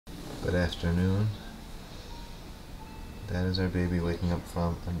Good afternoon. That is our baby waking up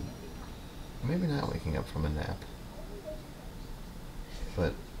from maybe not waking up from a nap,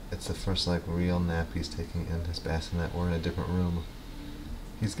 but it's the first like real nap he's taking in his bassinet. We're in a different room.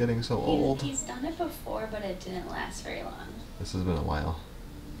 He's getting so old. He's done it before, but it didn't last very long. This has been a while.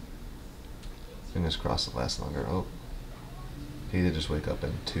 Fingers crossed it lasts longer. Oh, he did just wake up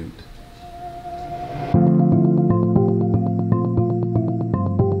and toot.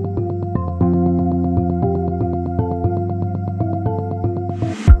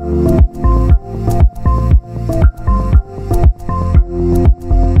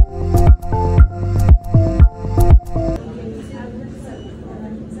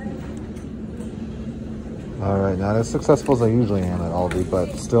 Alright, not as successful as I usually am at Aldi,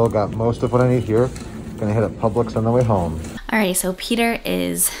 but still got most of what I need here. Gonna hit up Publix on the way home. Alrighty, so Peter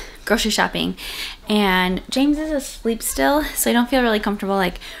is grocery shopping and James is asleep still, so I don't feel really comfortable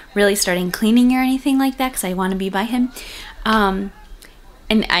like really starting cleaning or anything like that because I want to be by him. And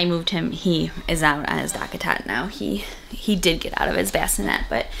I moved him. He is out on his DockATot now. He did get out of his bassinet,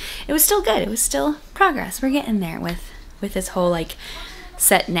 but it was still good. It was still progress. We're getting there with this whole like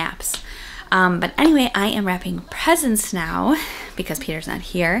set naps. But anyway, I am wrapping presents now because Peter's not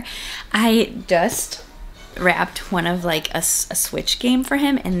here. I just wrapped one of like a Switch game for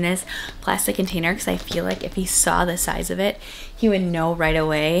him in this plastic container because I feel like if he saw the size of it, he would know right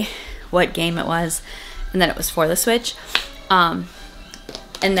away what game it was and that it was for the Switch. And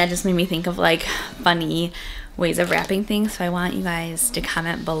that just made me think of like funny ways of wrapping things. So I want you guys to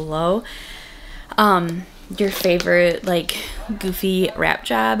comment below your favorite like goofy wrap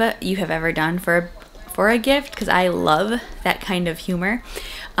job you have ever done for a gift, because I love that kind of humor.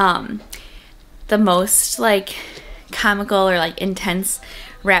 The most like comical or like intense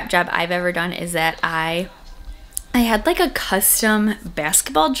wrap job I've ever done is that I had like a custom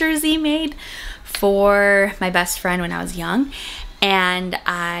basketball jersey made for my best friend when I was young, and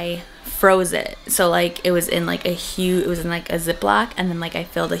I froze it. So like it was in like a Ziploc, and then like I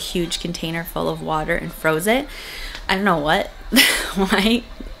filled a huge container full of water and froze it. I don't know why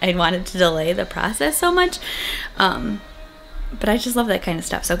I wanted to delay the process so much, but I just love that kind of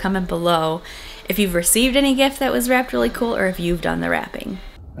stuff. So comment below if you've received any gift that was wrapped really cool or if you've done the wrapping.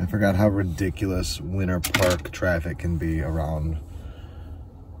 I forgot how ridiculous Winter Park traffic can be around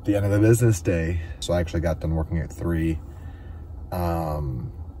the end of the business day. So I actually got done working at 3. I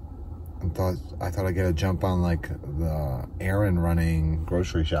thought I'd get a jump on like the errand running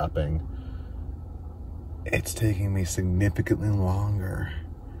grocery shopping. It's taking me significantly longer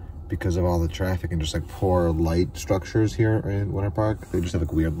because of all the traffic and just like poor light structures here in Winter Park. They just have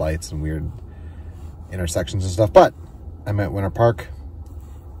like weird lights and weird intersections and stuff. But I'm at Winter Park,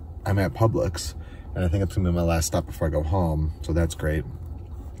 I'm at Publix, and I think it's gonna be my last stop before I go home, so that's great.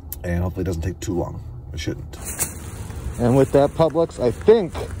 And hopefully it doesn't take too long. It shouldn't. And with that Publix, I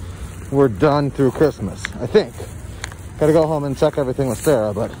think we're done through Christmas. I think. Gotta go home and check everything with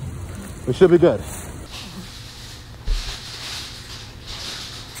Sarah, but we should be good.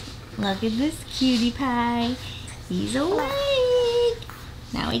 Look at this cutie pie. He's awake.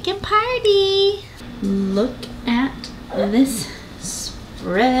 Now we can party. Look at this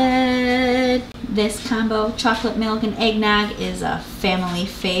spread. This combo, chocolate milk and eggnog, is a family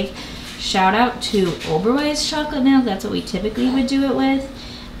fave. Shout out to Oberweis chocolate milk. That's what we typically would do it with.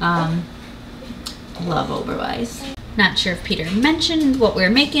 Love Oberweis. Not sure if Peter mentioned what we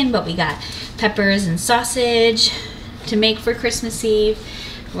were making, but we got peppers and sausage to make for Christmas Eve.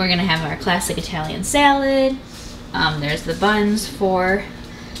 We're gonna have our classic Italian salad. There's the buns for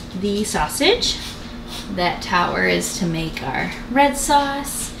the sausage. That tower is to make our red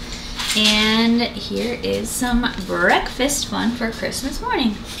sauce. And here is some breakfast fun for Christmas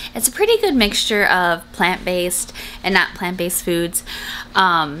morning. It's a pretty good mixture of plant-based and not plant-based foods.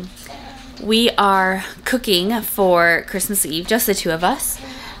 We are cooking for Christmas Eve, just the two of us.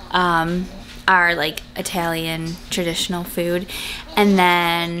 Our like Italian traditional food, and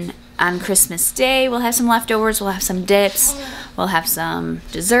then on Christmas Day we'll have some leftovers, we'll have some dips, we'll have some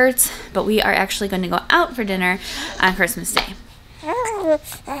desserts, but we are actually going to go out for dinner on Christmas Day.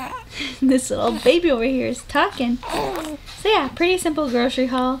 This little baby over here is talking. So yeah, pretty simple grocery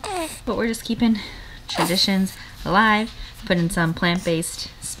haul, but we're just keeping traditions alive, putting some plant-based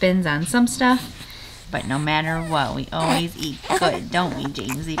spins on some stuff. But no matter what, we always eat good, don't we,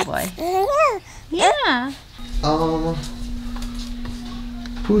 Jamesy boy? Yeah.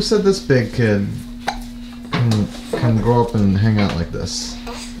 Who said this big kid can grow up and hang out like this?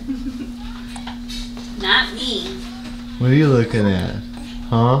 Not me. What are you looking at?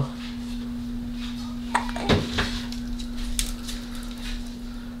 Huh?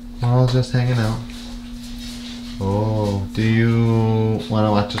 We're all just hanging out. Oh, do you want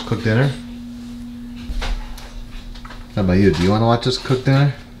to watch us cook dinner? How about you? Do you want to watch us cook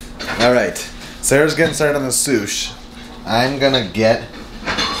dinner? Alright, Sarah's getting started on the sushi. I'm gonna get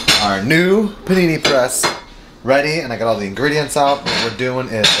our new panini press ready, and I got all the ingredients out. What we're doing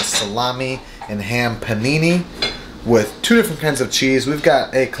is a salami and ham panini with 2 different kinds of cheese. We've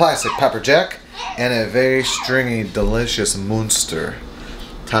got a classic pepper jack and a very stringy, delicious Munster.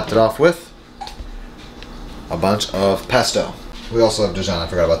 Topped it off with a bunch of pesto. We also have Dijon, I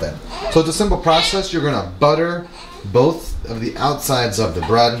forgot about that. So it's a simple process. You're gonna butter both of the outsides of the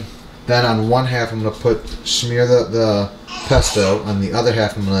bread. Then on one half I'm gonna smear the pesto. On the other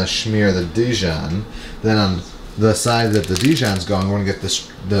half I'm gonna smear the Dijon. Then on the side that the Dijon's going, we're gonna get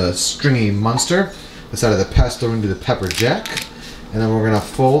the stringy Munster. The side of the pesto, we're gonna do the pepper jack. And then we're gonna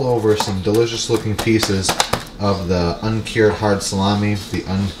fold over some delicious looking pieces of the uncured hard salami, the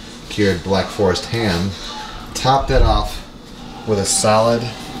uncured Black Forest ham. Top that off with a solid,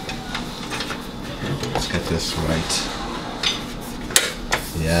 let's get this right.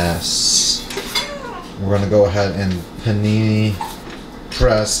 Yes. We're gonna go ahead and panini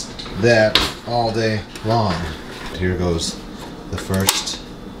press that all day long. Here goes the first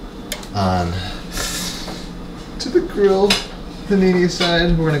on to the grilled panini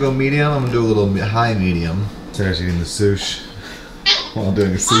side. We're gonna go medium. I'm gonna do a little high medium. Sarah's eating the sushi while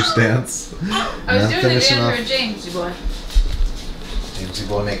doing a sushi dance. I was doing it again for Jamesy boy. Jamesy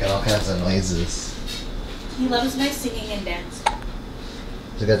boy making all kinds of noises. He loves my singing and dancing.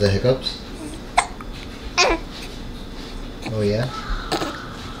 Has he got the hiccups? Oh yeah?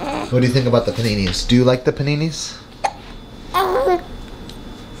 What do you think about the paninis? Do you like the paninis?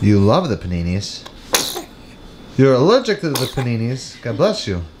 You love the paninis? You're allergic to the paninis. God bless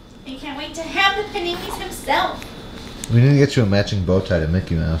you. He can't wait to have the paninis himself. We need to get you a matching bow tie to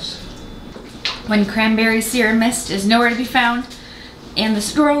Mickey Mouse. When cranberry sear mist is nowhere to be found, and the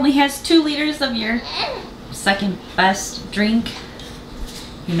store only has 2 liters of your second best drink,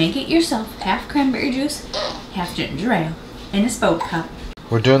 you make it yourself. Half cranberry juice, half ginger ale, in a spoke cup.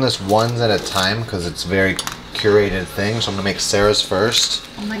 We're doing this ones at a time because it's a very curated thing. So I'm gonna make Sarah's first.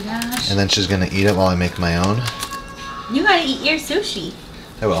 Oh my gosh. And then she's gonna eat it while I make my own. You gotta eat your sushi.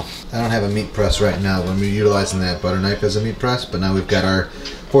 I will. I don't have a meat press right now. We're utilizing that butter knife as a meat press, but now we've got our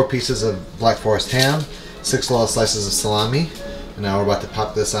 4 pieces of Black Forest ham, 6 little slices of salami, and now we're about to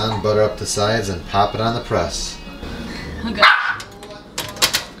pop this on, butter up the sides, and pop it on the press. Okay.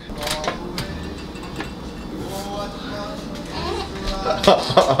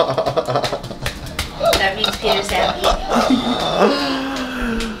 That means Peter's happy.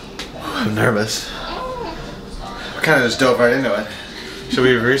 I'm nervous. I kind of just dove right into it. Should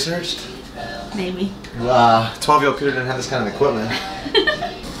we have researched? Maybe. 12-year-old Peter didn't have this kind of equipment.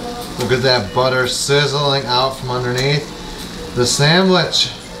 Look at that butter sizzling out from underneath the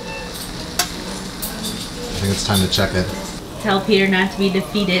sandwich. I think it's time to check it. Tell Peter not to be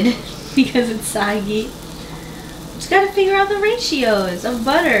defeated because it's soggy. Just gotta figure out the ratios of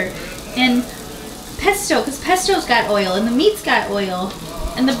butter and pesto, because pesto's got oil and the meat's got oil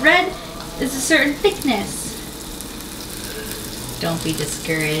and the bread is a certain thickness. Don't be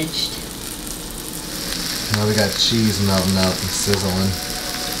discouraged. Now we got cheese melting out and sizzling.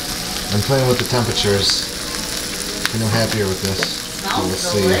 I'm playing with the temperatures. I'm no happier with this.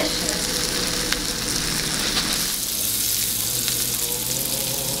 Smells we'll delicious. See.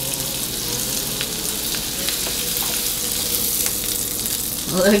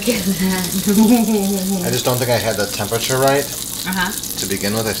 Look at that. I just don't think I had the temperature right to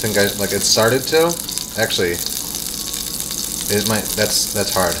begin with. I think it started to. Actually, it might.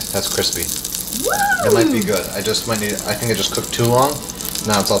 That's hard. That's crispy. Woo! It might be good. I just might need. I think it just cooked too long.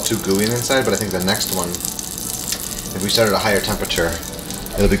 Now it's all too gooey inside. But I think the next one, if we start at a higher temperature,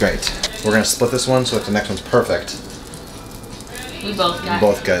 it'll be great. We're gonna split this one so if the next one's perfect, we both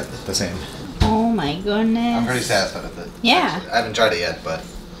get the same. Oh my goodness. I'm pretty satisfied with it. Yeah. Actually, I haven't tried it yet, but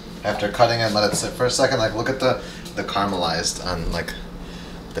after cutting it, let it sit for a second. Like, look at the caramelized on like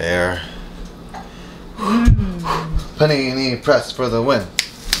there. Panini press for the win.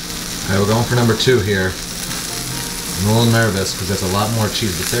 Alright, we're going for number 2 here. I'm a little nervous because there's a lot more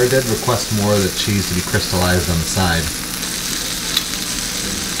cheese, but Sarah did request more of the cheese to be crystallized on the side.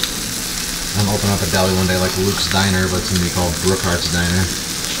 I'm opening up a deli one day like Luke's Diner, but it's going to be called Brookhart's Diner.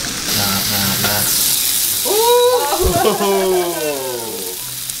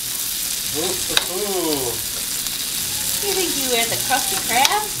 You think you were the Krusty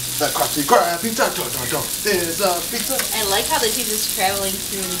Krab? The Krusty Krab pizza, there's a pizza. I like how the cheese is traveling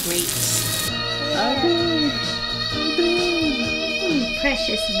through the grates.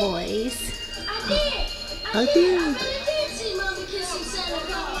 precious boys. I did.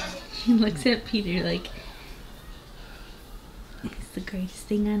 He looks at Peter like it's the greatest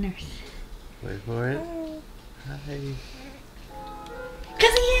thing on earth. Wait for it. Hi.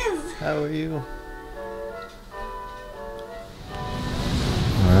 'Cause he is. How are you?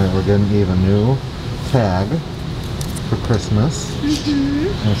 Alright, we're getting Eve a new tag for Christmas.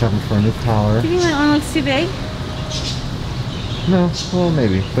 And we're shopping for a new collar. Do you think that one looks too big? No, well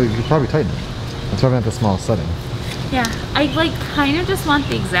maybe, but you could probably tighten it. It's probably not the smallest setting. Yeah, I like kind of just want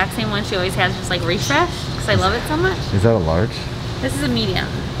the exact same one she always has, just like refresh, because I love it so much. Is that a large? This is a medium.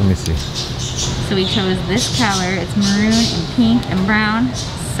 Let me see. So we chose this color. It's maroon and pink and brown.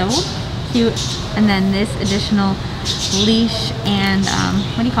 So cute. And then this additional leash and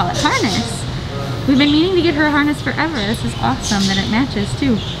what do you call it? Harness. We've been meaning to get her a harness forever. This is awesome that it matches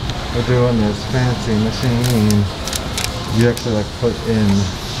too. We're doing this fancy machine. You actually like put in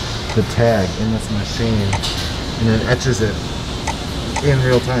the tag in this machine and it etches it in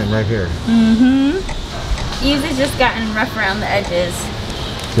real time right here. Eve's has just gotten rough around the edges.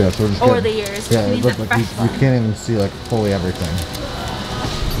 Yeah, so we're just over the years. Yeah, it looks like you can't even see like fully everything.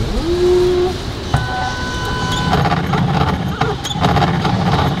 Ooh.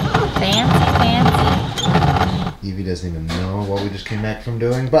 Fancy, fancy. Evie doesn't even know what we just came back from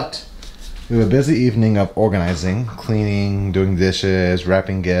doing, but we have a busy evening of organizing, cleaning, doing dishes,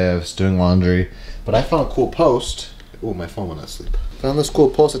 wrapping gifts, doing laundry. But I found a cool post. Oh, my phone went asleep. Found this cool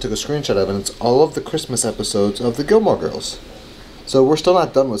post I took a screenshot of, and it's all of the Christmas episodes of the Gilmore Girls. So we're still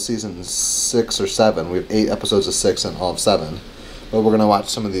not done with season 6 or 7. We have 8 episodes of 6 and all of 7. But we're going to watch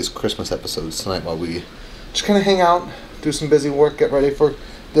some of these Christmas episodes tonight while we just kind of hang out, do some busy work, get ready for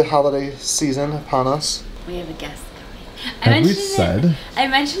the holiday season upon us. We have a guest coming. I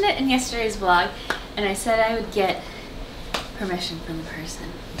mentioned it in yesterday's vlog, and I said I would get permission from the person.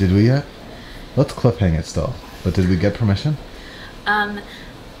 Did we yet? Let's cliffhang it still. But did we get permission?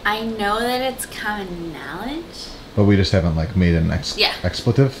 I know that it's common knowledge. But we just haven't like made an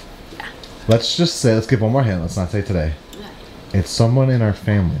expletive? Yeah. Let's just say, let's give one more hint. Let's not say today. Yeah. It's someone in our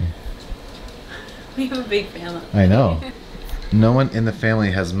family. We have a big family. I know. No one in the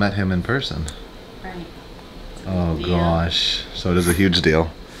family has met him in person. Right. Oh gosh. So it is a huge deal.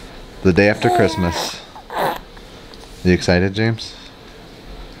 The day after Christmas. Are you excited, James?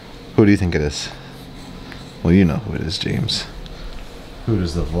 Who do you think it is? Well, you know who it is, James. Who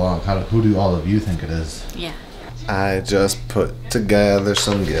does the vlog? Who do all of you think it is? Yeah. I just put together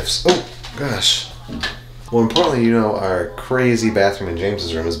some gifts. Oh, gosh. Well, importantly, you know, our crazy bathroom in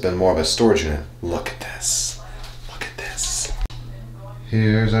James's room has been more of a storage unit. Look at this. Look at this.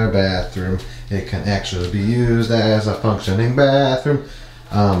 Here's our bathroom. It can actually be used as a functioning bathroom.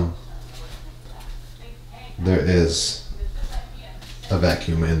 There is a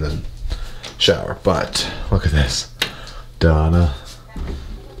vacuum in the shower, but look at this. Donna.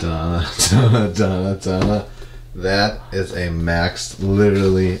 Donna, Donna, Donna, Donna. That is a maxed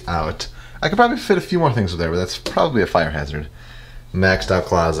literally out. I could probably fit a few more things with there, but that's probably a fire hazard. Maxed out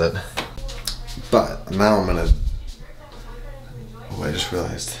closet. But now I'm gonna, oh, I just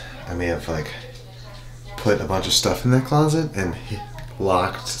realized I may have like put a bunch of stuff in that closet and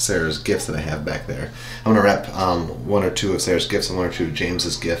locked Sarah's gifts that I have back there. I'm gonna wrap 1 or 2 of Sarah's gifts and 1 or 2 of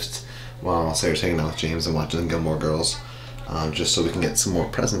James's gifts while Sarah's hanging out with James and watching the Gilmore Girls, just so we can get some more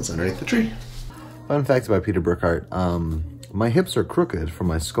presents underneath the tree. Fun fact about Peter Brookhart, my hips are crooked from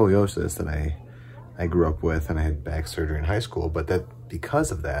my scoliosis that I grew up with, and I had back surgery in high school, but that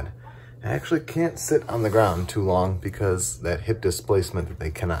because of that, I actually can't sit on the ground too long because that hip displacement that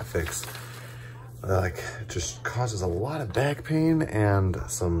they cannot fix. Like, it just causes a lot of back pain and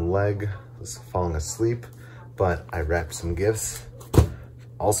some leg falling asleep, but I wrapped some gifts.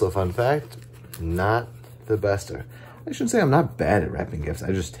 Also, fun fact, not the best. I should say I'm not bad at wrapping gifts.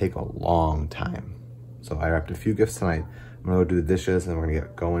 I just take a long time. So I wrapped a few gifts tonight. I'm gonna go do the dishes and we're gonna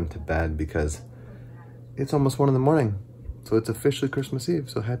get going to bed because it's almost 1 in the morning. So it's officially Christmas Eve.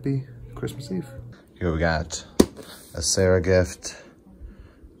 So happy Christmas Eve. Here we got a Sarah gift.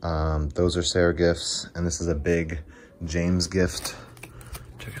 Those are Sarah gifts. And this is a big James gift.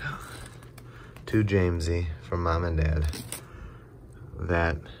 Check it out. To Jamesy from Mom and Dad.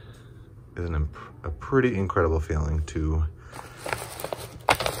 That is a pretty incredible feeling to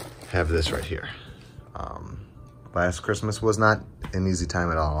have this right here. Last Christmas was not an easy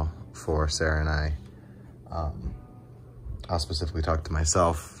time at all for Sarah and I. I'll specifically talk to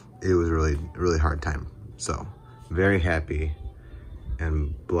myself. It was really, really hard time. So very happy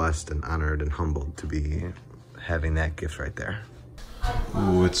and blessed and honored and humbled to be having that gift right there.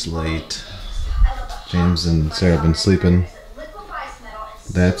 Ooh, it's late. James and Sarah have been sleeping.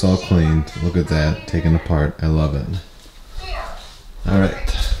 That's all cleaned. Look at that, taken apart. I love it. All right,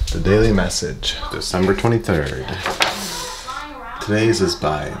 the daily message, December 23rd. Today's is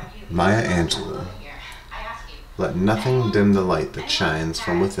by Maya Angelou. Let nothing dim the light that shines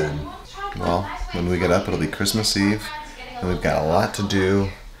from within. Well, when we get up, it'll be Christmas Eve, and we've got a lot to do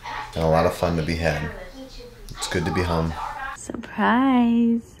and a lot of fun to be had. It's good to be home.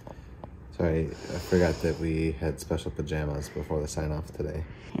 Surprise. Sorry, I forgot that we had special pajamas before the sign-off today.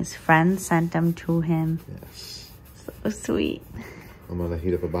 His friend sent them to him. Yes. So sweet. I'm gonna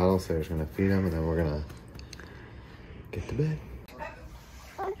heat up a bottle, Sarah's gonna feed him, and then we're gonna get to bed.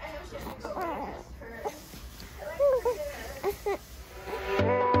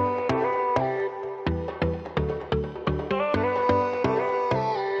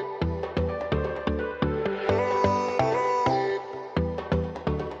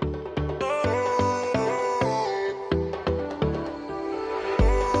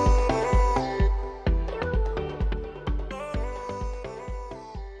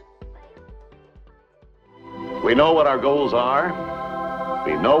 We know what our goals are.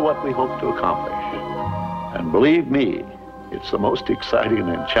 We know what we hope to accomplish. And believe me, it's the most exciting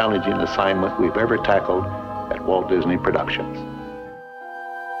and challenging assignment we've ever tackled at Walt Disney Productions.